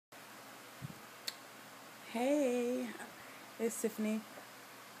Hey, it's Tiffany.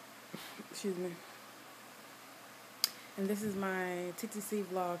 Excuse me. And this is my TTC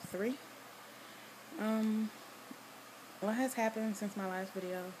vlog 3. Um, what has happened since my last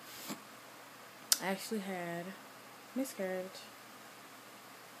video? I actually had miscarriage.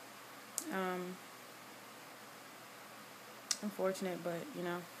 Um, Unfortunate, but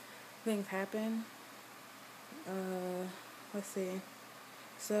things happen. Let's see.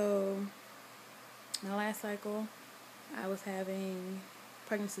 So, my last cycle, I was having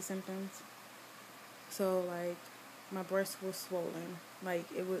pregnancy symptoms. So, like, my breast was swollen. Like,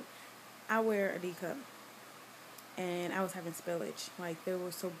 I wear a D cup. And I was having spillage. Like, they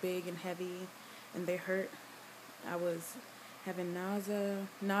were so big and heavy, and they hurt. I was having nausea.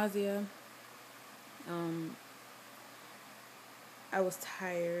 I was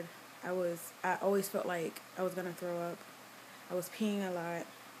tired. I always felt like I was gonna throw up. I was peeing a lot,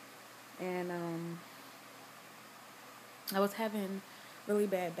 and I was having really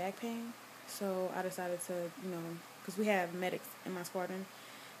bad back pain. So I decided to, because we have medics in my squadron,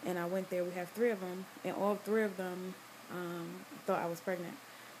 and I went there. We have 3 of them, and all 3 of them thought I was pregnant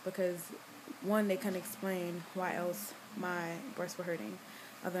because, one, they couldn't explain why else my breasts were hurting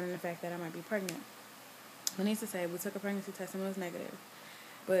other than the fact that I might be pregnant. I need to say, we took a pregnancy test and it was negative,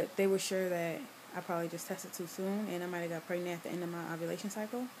 but they were sure that I probably just tested too soon and I might have got pregnant at the end of my ovulation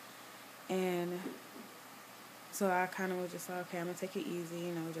cycle. And so I kind of was just like, okay, I'm going to take it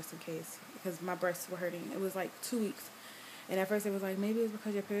easy, just in case, because my breasts were hurting. It was like 2 weeks. And at first it was like, maybe it's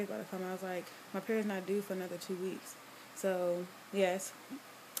because your period's about to come. I was like, my period's not due for another 2 weeks. So, yes,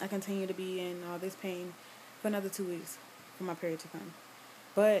 I continue to be in all this pain for another 2 weeks for my period to come.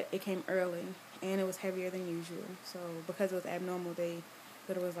 But it came early, and it was heavier than usual. So, because it was abnormal, they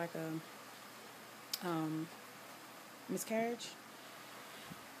thought it was like a miscarriage.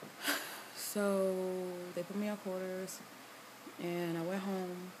 So, they put me on quarters, and I went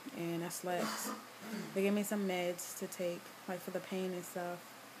home, and I slept. They gave me some meds to take, like, for the pain and stuff.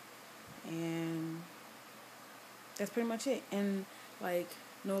 And that's pretty much it. And, like,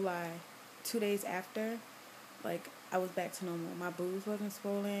 no lie, 2 days after, like, I was back to normal. My boobs wasn't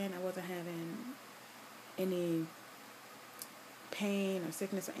swollen. I wasn't having any pain or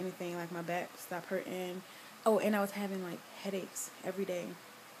sickness or anything. Like, my back stopped hurting. Oh, and I was having, like, headaches every day.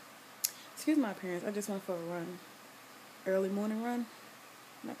 Excuse my appearance. I just went for a run. Early morning run.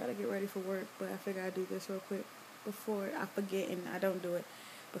 And I gotta get ready for work, but I figure I'd do this real quick before I forget and I don't do it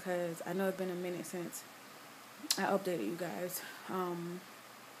because I know it's been a minute since I updated you guys.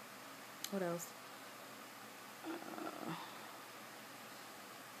 What else?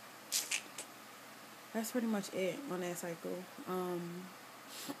 That's pretty much it on that cycle.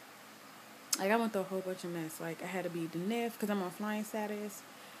 Like, I went through a whole bunch of mess. Like, I had to be the NIF because I'm on flying status.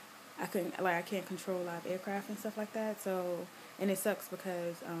 I can't control live aircraft and stuff like that. So, and it sucks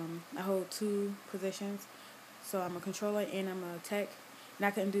because I hold 2 positions. So I'm a controller and I'm a tech. And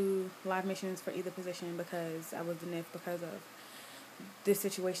I couldn't do live missions for either position because I was the NIF because of this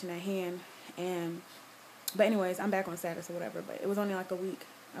situation at hand. But anyways, I'm back on status or whatever. But it was only like a week.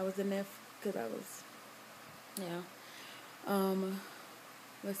 I was the NIF because I was,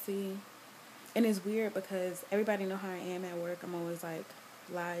 let's see. And it's weird because everybody know how I am at work. I'm always like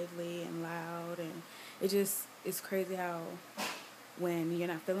lively and loud, and it's crazy how when you're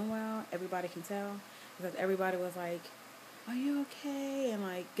not feeling well, everybody can tell because everybody was like, "Are you okay?" and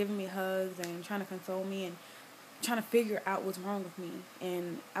like giving me hugs and trying to console me and trying to figure out what's wrong with me.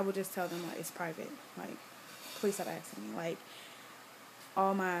 And I would just tell them, like, it's private. Like, please stop asking me. Like,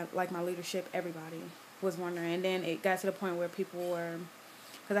 all my leadership, everybody was wondering. And then it got to the point where people were,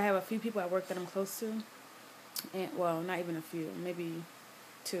 because I have a few people at work that I'm close to, and well, not even a few, maybe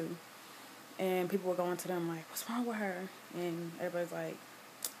 2, and people were going to them like, what's wrong with her? And everybody's like,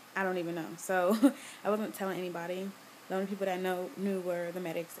 I don't even know. So I wasn't telling anybody. The only people that knew were the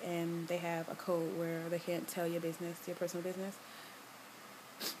medics, and they have a code where they can't tell your business, your personal business.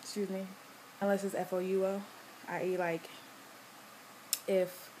 Excuse me. Unless it's FOUO, i.e. like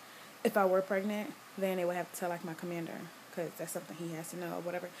if I were pregnant, then they would have to tell like my commander because that's something he has to know or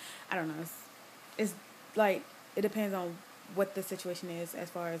whatever. I don't know. It's like it depends on what the situation is as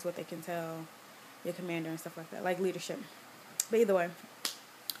far as what they can tell your commander and stuff like that, like leadership. But either way,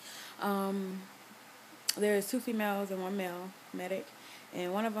 there's 2 females and 1 male medic,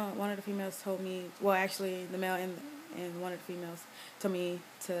 and one of the females told me, well, actually the male and one of the females told me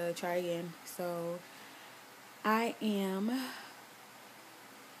to try again. So I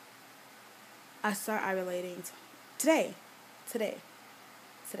start ovulating today. Today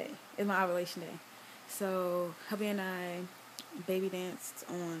is my ovulation day. So hubby and I baby danced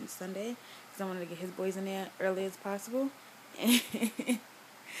on Sunday because I wanted to get his boys in there early as possible.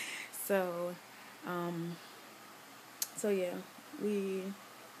 so, um, so yeah, we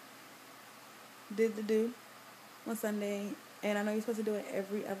did the do on Sunday, and I know you're supposed to do it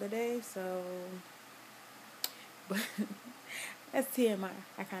every other day, so, but that's TMI.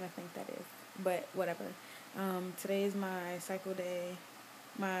 I kind of think that is, but whatever. Today is my cycle day.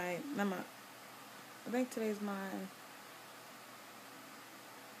 I think today's my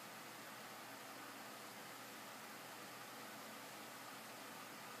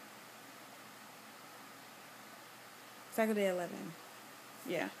cycle day 11.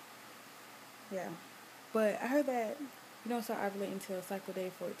 Yeah, yeah. But I heard that you don't start ovulating until cycle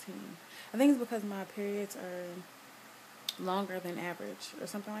day 14. I think it's because my periods are longer than average or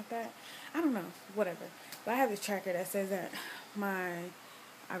something like that. I don't know, whatever. But I have this tracker that says that my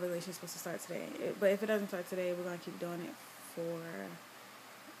ovulation is supposed to start today. But if it doesn't start today, we're going to keep doing it for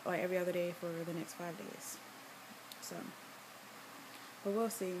like every other day for the next 5 days. So, but we'll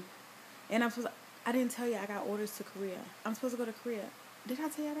see. And I didn't tell you I got orders to Korea. I'm supposed to go to Korea. Did I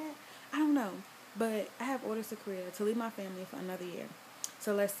tell you that? I don't know. But I have orders to Korea to leave my family for another year.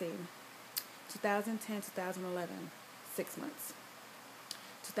 So let's see. 2010, 2011, 6 months.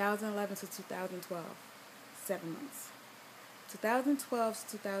 2011 to 2012, 7 months. 2012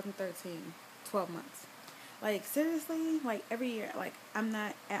 to 2013, 12 months. Like, seriously, like, every year, like, I'm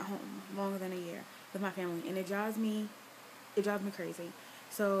not at home longer than a year with my family. And it drives me crazy.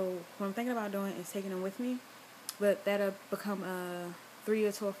 So, what I'm thinking about doing is taking them with me. But that'll become a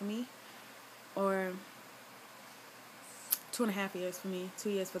 3-year tour for me. Or 2.5 years for me, 2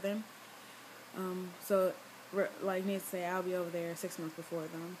 years for them. So, like, needs to say, I'll be over there 6 months before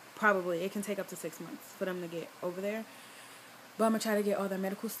them. Probably. It can take up to 6 months for them to get over there. But I'm going to try to get all their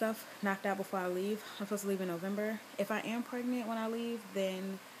medical stuff knocked out before I leave. I'm supposed to leave in November. If I am pregnant when I leave,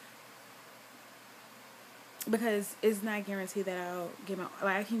 then... Because it's not guaranteed that I'll get my...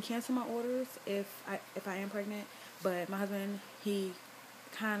 Like, I can cancel my orders if I am pregnant. But my husband, he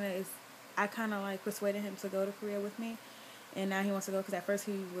kind of is... I kind of, like, persuaded him to go to Korea with me. And now he wants to go because at first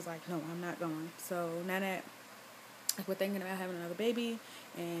he was like, no, I'm not going. So now that like, we're thinking about having another baby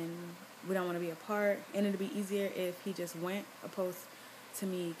and we don't want to be apart, and it'd be easier if he just went opposed to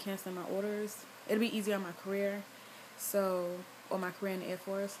me canceling my orders. It'd be easier on my career, or my career in the Air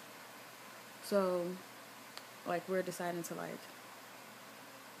Force. So, like, we're deciding to, like,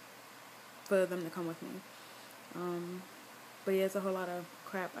 for them to come with me. But yeah, it's a whole lot of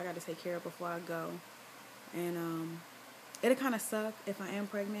crap I got to take care of before I go. And, it'll kind of suck if I am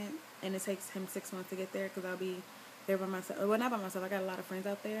pregnant and it takes him 6 months to get there because I'll be there by myself. Well, not by myself. I got a lot of friends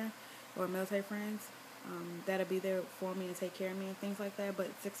out there, or military friends, that'll be there for me and take care of me and things like that. But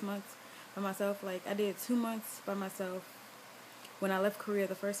 6 months by myself, like I did 2 months by myself when I left Korea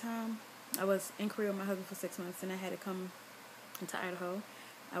the first time. I was in Korea with my husband for 6 months and I had to come into Idaho.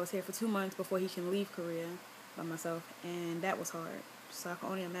 I was here for 2 months before he can leave Korea by myself, and that was hard. So I can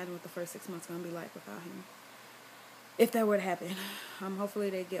only imagine what the first 6 months are going to be like without him. If that were to happen. Hopefully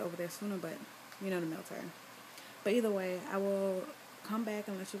they get over there sooner, but you know the military. But either way, I will come back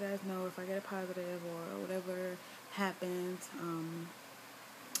and let you guys know if I get a positive or whatever happens.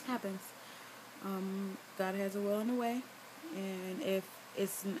 God has a will and a way, and if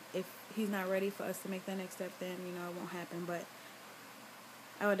he's not ready for us to make that next step, then you know it won't happen. But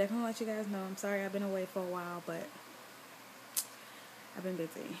I will definitely let you guys know. I'm sorry I've been away for a while, but I've been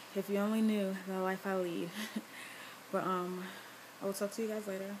busy. If you only knew the life I lead. But I will talk to you guys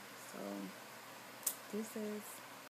later. So, deuces.